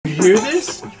hear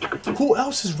this? Who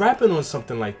else is rapping on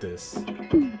something like this?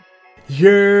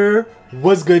 Yeah,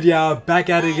 what's good, y'all? Back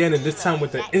at it again, and this time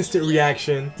with an instant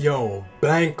reaction. Yo,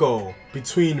 Blanco.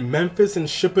 Between Memphis and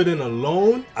Shipperton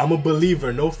alone, I'm a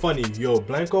believer, no funny. Yo,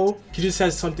 Blanco, he just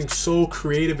has something so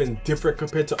creative and different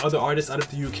compared to other artists out of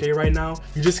the UK right now.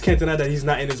 You just can't deny that he's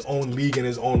not in his own league in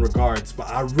his own regards. But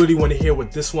I really want to hear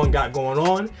what this one got going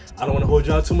on. I don't want to hold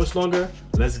y'all too much longer.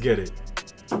 Let's get it.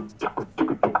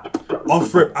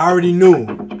 Off rip, I already knew.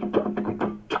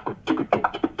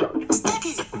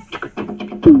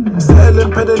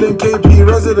 Selling, peddling, KP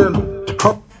resident.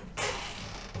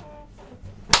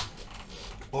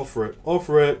 Off rip, off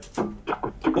rip,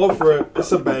 off rip.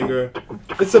 It's a banger.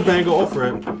 It's a banger, off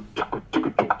rip.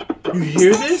 You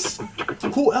hear this?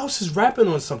 Who else is rapping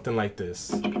on something like this?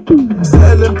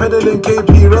 Selling, peddling,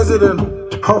 KP resident.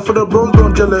 Half of the bros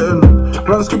don't gelatin.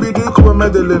 Run Scooby-Doo cause we're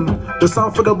meddling. The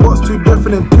sound for the boss too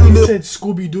deafening. You said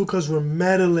Scooby-Doo cause we're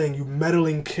meddling. You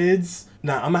meddling kids?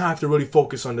 Nah, I'm gonna have to really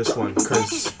focus on this one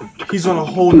because he's on a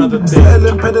whole nother thing.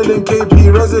 Selling, peddling,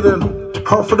 KP resident.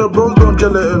 Half of the bros don't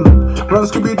gelatin. Run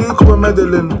Scooby-Doo cause we're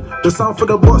meddling. The sound for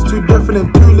the boss too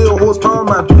deafening. 2 little horsepower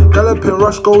mad. Galloping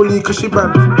rush goalie cause she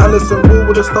bad. Allison Ball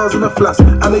with the stars in the flats.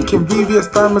 Anakin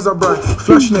VVS diamonds are bright.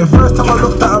 Flashing it. First time I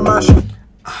looked at a mash.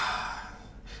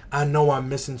 I know I'm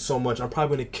missing so much. I'm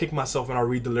probably gonna kick myself when I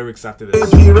read the lyrics after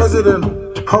this. KP resident.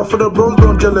 Half of the bros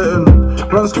don't gelatin.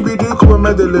 Run Scooby-Doo cause we're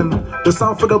meddling. The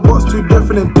sound for the boss too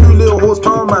deafening. 2 little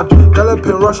horsepower mad.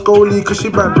 Galloping rush goalie cause she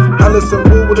bad. Allison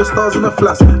Ball with the stars in the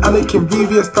flats. Anakin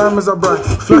VVS diamonds are bright.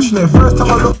 Flashing it. First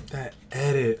time I looked. That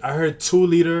edit. I heard 2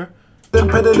 liter. Then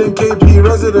peddling KP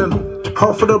resident.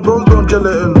 Half of the bros don't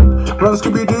gelatin. Run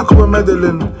Scooby-Doo cause we're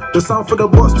meddling. The sound for the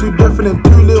boss too deafening. 2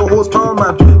 little horsepower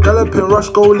mad. Galloping rush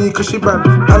goalie cause she bad.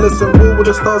 Allison Ball with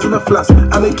the stars in the flats.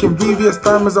 Anakin VVS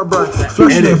diamonds are bright.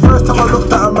 Flashing it. First time I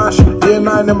looked at a mash. Year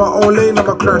 9 in my own lane, I'm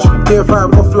a crash. Tier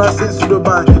 5 off license to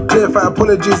Dubai. Clear 5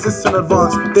 apologies, this is in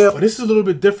advance. Oh, this is a little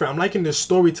bit different. I'm liking this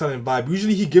storytelling vibe.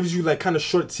 Usually he gives you like kind of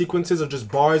short sequences of just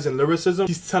bars and lyricism.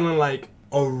 He's telling like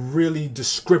a really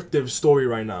descriptive story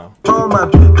right now. Power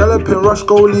mad, galloping rush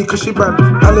goalie cause she bad.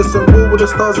 Allison Ball with the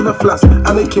stars in the flats.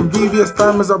 Anakin VVS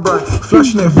diamonds are bright.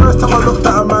 Flashing it. First time I looked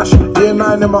at a mash. Year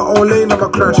 9 in my own lane, I'm a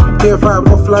crash. Tier 5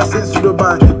 off license to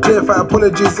Dubai. Clear 5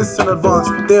 apologies, this is in advance.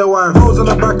 Dear wife, rolls on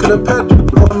the back of the ped.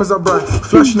 Diamonds are bright.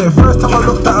 Flashing it. First time I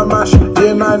looked at a mash.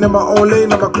 Year 9 in my own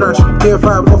lane, I'm a crash. Tier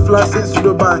 5 off license to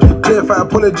Dubai. Clear 5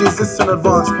 apologies, this is in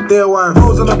advance. Dear wife,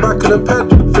 rolls on the back of the ped.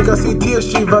 Think I see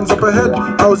TSG vans up ahead.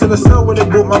 I was in the cell when they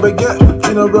bought my baguette.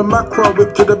 Gina and macro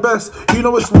whip to the best. You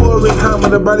know it's watering time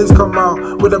when the baddies come out.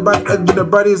 With a bad egg when the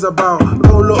baddies about.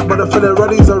 Don't look but the fella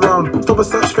ruddies around. Stop a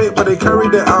search fake but they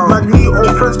carried it out.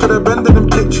 Magneto friends could have bended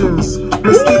them kitchens.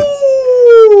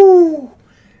 Ooh,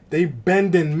 they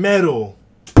bending metal.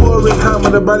 Watering time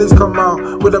when the baddies come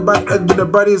out. With a bad egg when the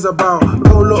baddies about.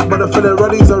 Don't look but the fella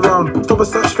ruddies around. Stop a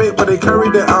search fake but they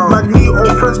carried it out.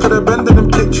 Magneto friends could have bended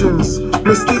them kitchens.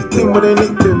 Mystique ting when they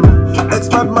nicked him.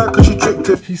 Ex-mad man cause she tricked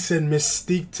him. He said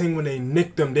Mystique ting when they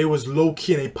nicked them. They was low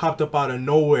key and they popped up out of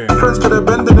nowhere. Friends could have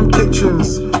bended them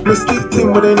kitchens. Mystique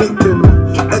ting when they nicked him.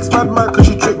 Ex-mad man cause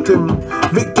she tricked him.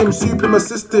 Victim soup him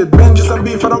assisted. Vengeance and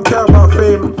beef, I don't care about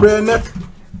fame. Rare neck.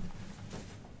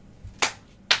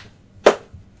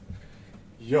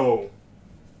 Yo.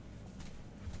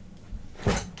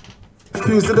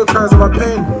 Fuse to the cries of my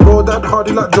pain. Roll that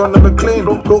hardy like John and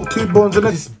McClane. Broke 2 bones in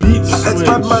This beat switch.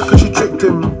 Ex-mad man cause she tricked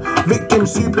him. Victim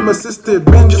soup him assisted.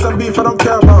 Vengeance and beef, I don't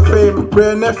care about fame.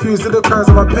 Rare nephews to the cries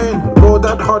of my pain. Roll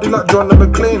that hardy like John and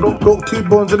McClane. Broke 2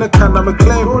 bones in a can, I'm a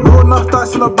claim. Roll enough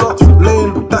dice in the blocks.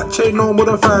 Lane. That chain no more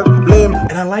than 5. Lame.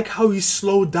 And I like how he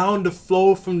slowed down the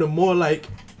flow from the more like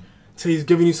till he's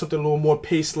giving you something a little more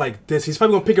pace like this. He's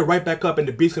probably gonna pick it right back up and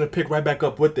the beat's gonna pick right back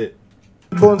up with it.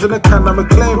 Bones in a can, I'm a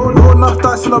claim. Roll enough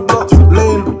dice in the blocks.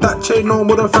 Lane. That chain no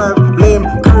more than 5. Lame.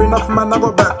 Carry enough man, I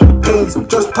got back pains.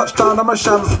 Just touchdown, I'm a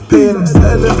champagne.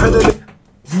 Selling, peddling.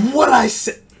 What I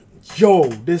said? Yo,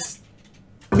 this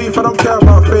beef, I don't care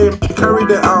about fame. He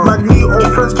carried it out. Magneto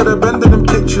friends could have bended them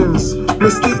kitchens.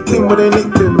 Mystique ting when they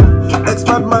nicked him.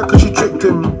 Ex-mad man cause she tricked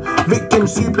him. Victim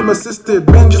soup him assisted.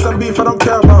 Vengeance and beef, I don't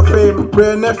care about fame.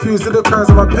 Rare nephews to the cries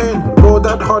of my pain. Roll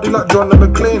that hardy like John and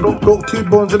McClane. Broke 2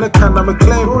 bones in a can, I'm a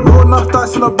claim. Roll enough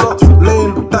dice in the blocks.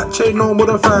 Lane. That chain no more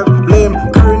than 5. Lame.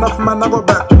 Carry enough man, I got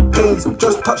back pains.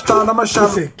 Just touchdown, I'm a he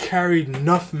champ. said carried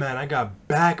enough, man. I got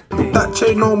back pain. That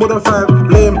chain no more than 5.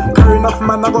 Lame. Carry enough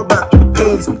man, I got back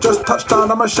pains. Just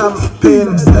touchdown, I'm a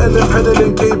champagne. Selling,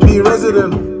 peddling, KP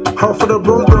resident. Half of the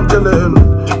bros don't gelatin.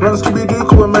 Run Scooby-Doo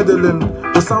cause we're meddling.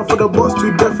 The sound for the boss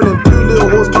too deafening. 2 little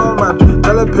horsepower mad.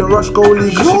 Galloping rush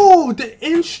goalie. Yo, the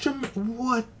instrument.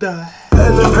 What the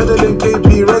hell? Pedaling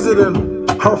KP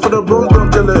resident. Half of the bros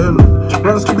don't gelatin.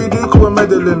 Run Scooby-Doo cause we're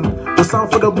meddling. The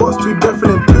sound for the box too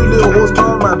deafening. 2 little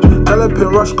horsepower mad. Galloping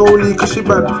rush goalie cause she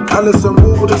bad. Allison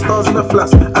Wall with the stars in the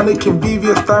flats. Anakin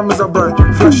VVS diamonds are bright.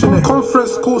 Flashing it.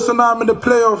 Conference call, so now I'm in the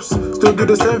playoffs. Still do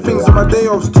the same things on my day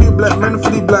offs. 2 black men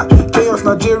fully black. Chaos,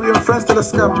 Nigerian friends to the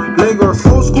scam. Lagos,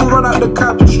 old school run out the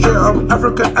cab. Straight up,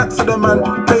 African accident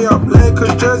man. Pay up,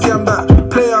 Lakers jersey, I'm that.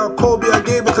 Play out, Kobe, I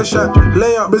gave it a shot.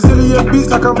 Lay up, Brazilian beats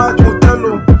like a Michael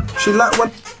Tello. She like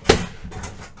when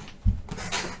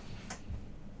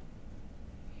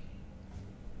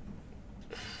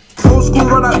old school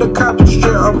run out the cab.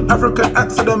 Straight up, African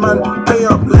accident man. Pay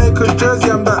up, Lakers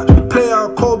jersey, I'm that. Play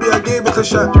out, Kobe, I gave it a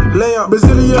shot. Lay up,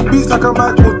 Brazilian beats like a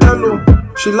Michael Tello.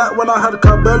 She like when I had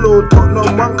Cabello.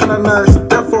 Tottenham one kinda nice.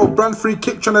 Defo, brand free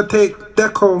kick tryna take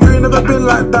Deco. You ain't never been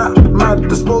like that. Mad,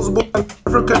 disposable,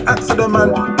 African accident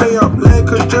man. Pay up,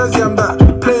 Lakers jersey, I'm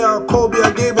that. Play out, Kobe,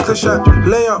 I gave it a shot.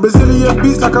 Lay up, Brazilian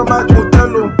beats like a Michael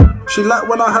Tello. She like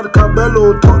when I had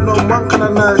Cabello. Tottenham one kinda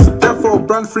nice. Defo,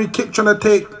 brand free kick tryna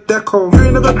take Deco. You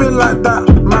ain't never been like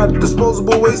that. Mad,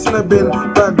 disposable waste in a bin.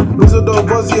 Bag, Wizard of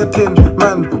Ozzy a tin.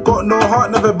 Man, got no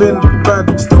heart, never been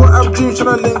bad. Still have dreams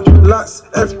tryna link. Lats,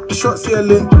 F shots, see a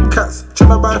link. Cats,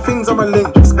 tryna buy things, I'm a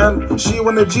link. And she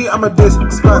wanna G, I'm a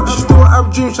dispatch. Still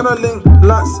have dreams tryna link.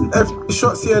 Lats, F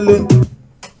shots, see a link.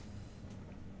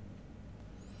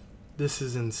 This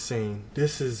is insane.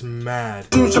 This is mad.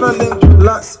 Dreams tryna link.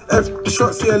 Lats, F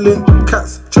shots, see a link.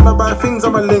 Cats, tryna buy things,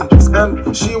 I'm a link.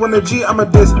 And she wanna G, I'm a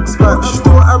dispatch.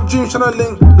 Still have dreams tryna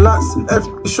link. Lats,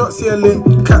 F shots, see a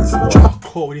link. Cats,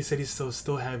 Quote what he said, he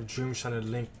still have dreams trying to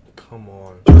link. Come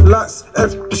on. Lats,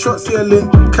 F shots, see a link.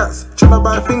 Cats, tryna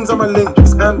buy things, I'm a link.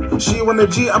 And she wanna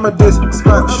G, I'm a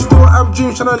dispatch. Still have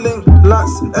dreams tryna link.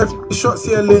 Lats, F shots,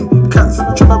 see a link. Cats,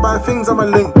 tryna buy things, I'm a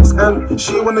link. And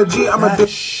she wanna G, I'm a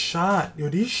shot. Yo,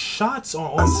 these shots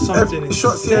are on something F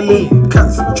shots, see a link.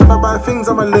 Cats, tryna buy things,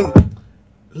 I'm a link.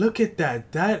 Look at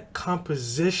that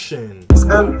composition.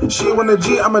 And she wanna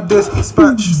G, I'm a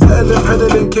dispatch. Settling,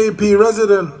 pedaling, KP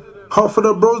resident. Half of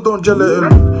the bros don't gelatin.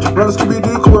 Run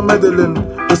Scooby-Doo cause we're meddling.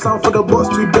 The sound for the box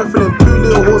too deafening. 2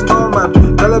 little horsepower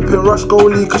mad. Galloping rush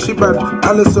goalie cause she bad.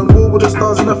 Allison Wall with the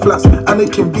stars in the flats.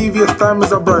 Anakin VVS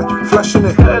diamonds are bright. Flashing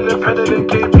it. Settling, pedaling,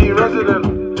 KP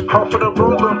resident. Half of the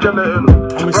bros don't gelatin.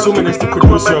 I'm assuming that's the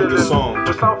producer of the song.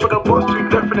 The sound for the box too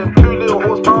deafening. 2 little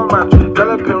horsepower mad.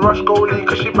 Galloping rush goalie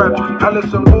cause she bad.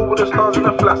 Allison Wall with the stars in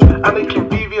the flats. Anakin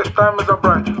VVS diamonds are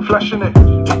bright. Flashing it.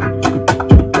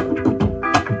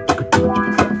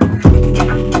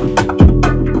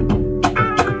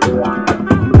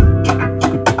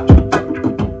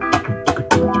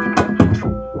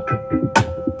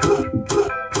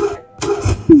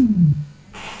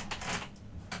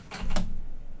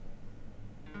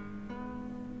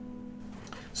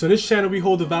 So in this channel, we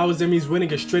hold the vowels, Emmys, win and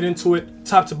get straight into it,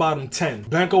 top to bottom 10.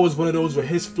 Blanco was one of those where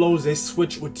his flows, they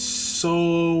switch with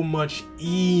so much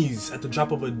ease at the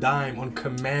drop of a dime on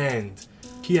command.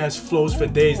 He has flows for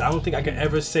days. I don't think I can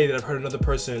ever say that I've heard another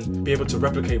person be able to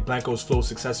replicate Blanco's flow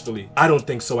successfully. I don't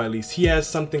think so, at least. He has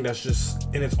something that's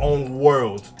just in its own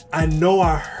world. I know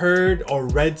I heard or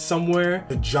read somewhere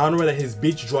the genre that his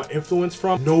beats draw influence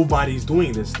from. Nobody's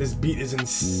doing this. This beat is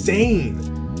insane.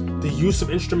 The use of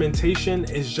instrumentation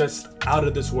is just out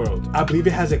of this world. I believe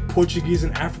it has like Portuguese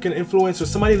and African influence. So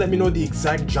somebody let me know the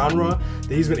exact genre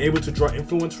that he's been able to draw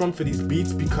influence from for these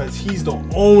beats, because he's the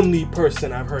only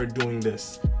person I've heard doing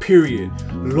this, period.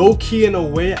 Low key in a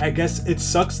way, I guess it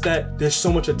sucks that there's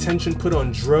so much attention put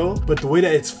on drill, but the way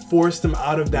that it's forced him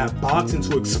out of that box and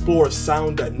to explore a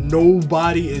sound that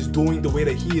nobody is doing the way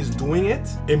that he is doing it,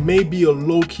 it may be a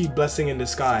low key blessing in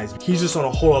disguise. He's just on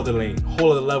a whole other lane,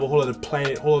 whole other level, whole other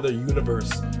planet, whole other universe.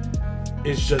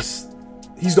 It's just,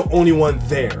 he's the only one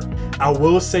there. I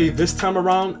will say this time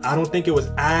around, I don't think it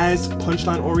was as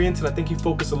punchline oriented. I think he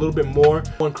focused a little bit more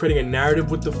on creating a narrative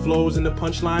with the flows and the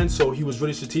punchline, so he was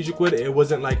really strategic with it. It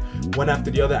wasn't like one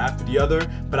after the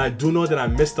other, but I do know that I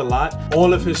missed a lot.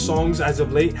 All of his songs as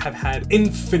of late have had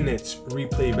infinite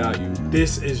replay value.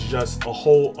 This is just a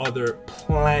whole other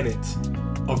planet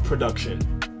of production.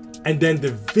 And then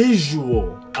the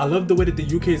visual. I love the way that the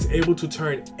UK is able to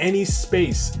turn any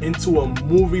space into a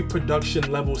movie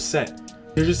production level set.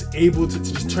 They're just able to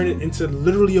just turn it into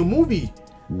literally a movie.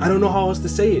 I don't know how else to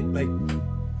say it. Like,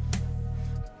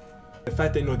 the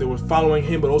fact that, you know, they were following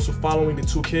him but also following the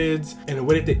two kids, and the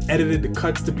way that they edited the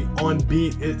cuts to be on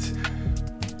beat, it's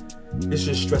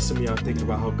just stressing me out thinking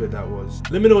about how good that was.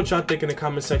 Let me know what y'all think in the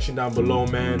comment section down below,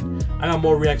 man. I got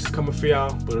more reactions coming for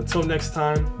y'all, but until next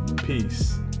time,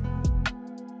 peace.